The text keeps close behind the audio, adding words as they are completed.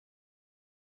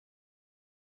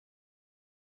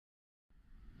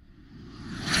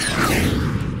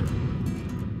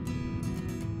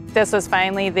This was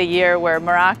finally the year where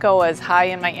Morocco was high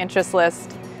in my interest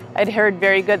list. I'd heard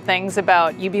very good things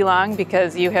about UBELONG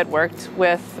because you had worked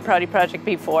with the Proudy Project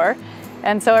before,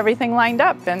 and so everything lined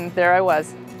up, and there I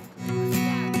was.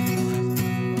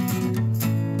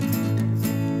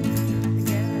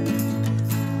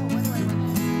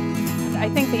 I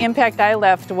think the impact I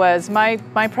left was my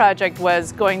project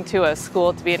was going to a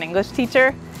school to be an English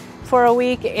teacher for a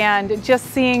week, and just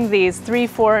seeing these 3-,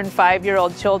 4-, and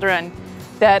 5-year-old children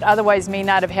that otherwise may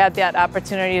not have had that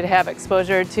opportunity to have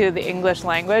exposure to the English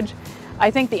language. I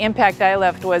think the impact I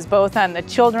left was both on the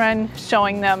children,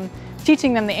 teaching them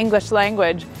the English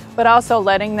language, but also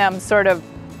letting them sort of,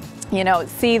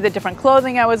 see the different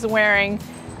clothing I was wearing,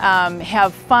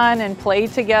 have fun and play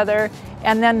together.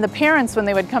 And then the parents, when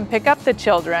they would come pick up the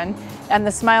children, and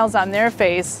the smiles on their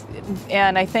face,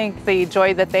 and I think the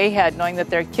joy that they had knowing that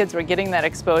their kids were getting that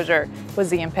exposure was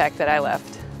the impact that I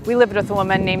left. We lived with a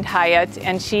woman named Hyatt,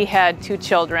 and she had 2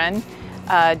 children,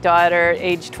 a daughter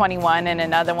aged 21 and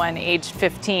another one aged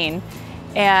 15.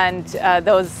 And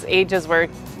those ages were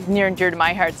near and dear to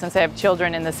my heart since I have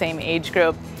children in the same age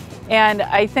group. And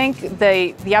I think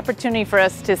the opportunity for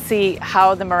us to see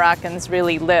how the Moroccans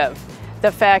really live,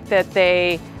 the fact that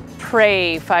they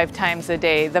pray 5 times a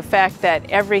day, the fact that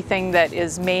everything that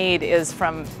is made is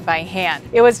by hand.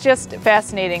 It was just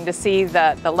fascinating to see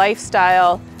the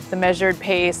lifestyle, the measured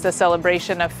pace, the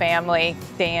celebration of family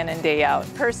day in and day out.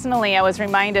 Personally, I was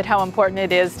reminded how important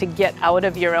it is to get out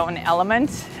of your own element,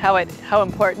 how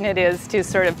important it is to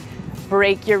sort of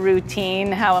break your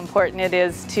routine, how important it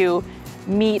is to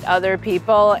meet other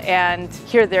people and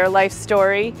hear their life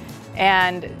story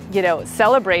and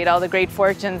celebrate all the great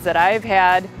fortunes that I've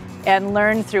had and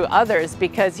learn through others,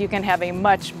 because you can have a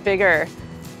much bigger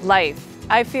life.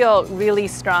 I feel really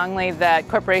strongly that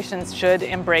corporations should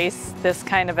embrace this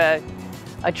kind of a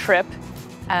trip.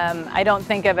 I don't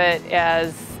think of it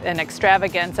as an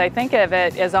extravagance. I think of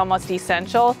it as almost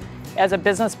essential. As a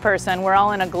business person, we're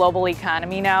all in a global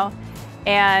economy now.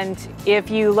 And if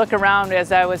you look around,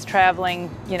 as I was traveling,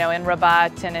 in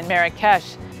Rabat and in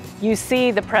Marrakesh, you see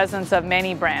the presence of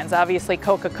many brands. Obviously,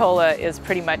 Coca-Cola is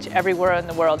pretty much everywhere in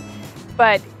the world.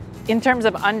 But in terms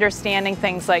of understanding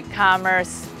things like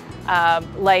commerce,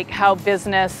 like how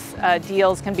business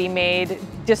deals can be made,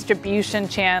 distribution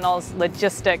channels,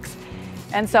 logistics.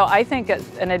 And so I think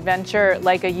an adventure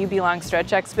like a UBELONG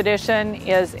stretch expedition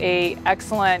is an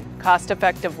excellent,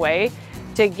 cost-effective way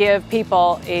to give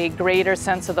people a greater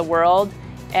sense of the world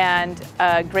and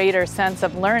a greater sense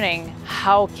of learning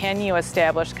how can you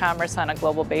establish commerce on a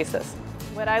global basis.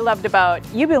 What I loved about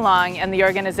UBELONG and the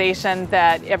organization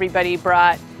that everybody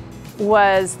brought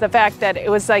was the fact that it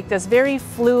was like this very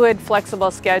fluid, flexible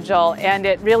schedule, and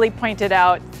it really pointed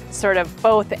out sort of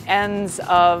both ends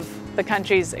of the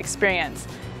country's experience.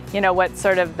 What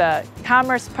sort of the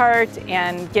commerce part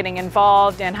and getting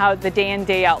involved and how the day in,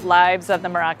 day out lives of the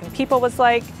Moroccan people was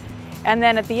like. And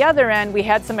then at the other end, we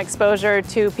had some exposure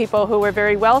to people who were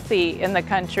very wealthy in the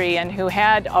country and who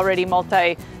had already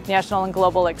multinational and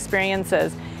global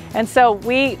experiences. And so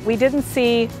we didn't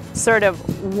see sort of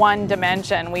one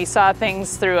dimension. We saw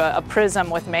things through a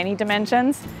prism with many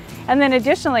dimensions. And then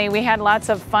additionally, we had lots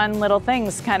of fun little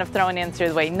things kind of thrown in through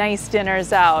the way. Nice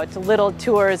dinners out, little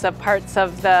tours of parts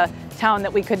of the town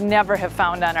that we could never have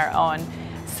found on our own.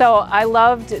 So I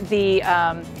loved the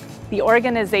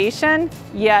organization,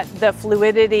 yet the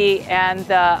fluidity and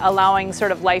the allowing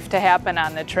sort of life to happen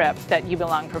on the trip that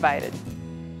UBELONG provided.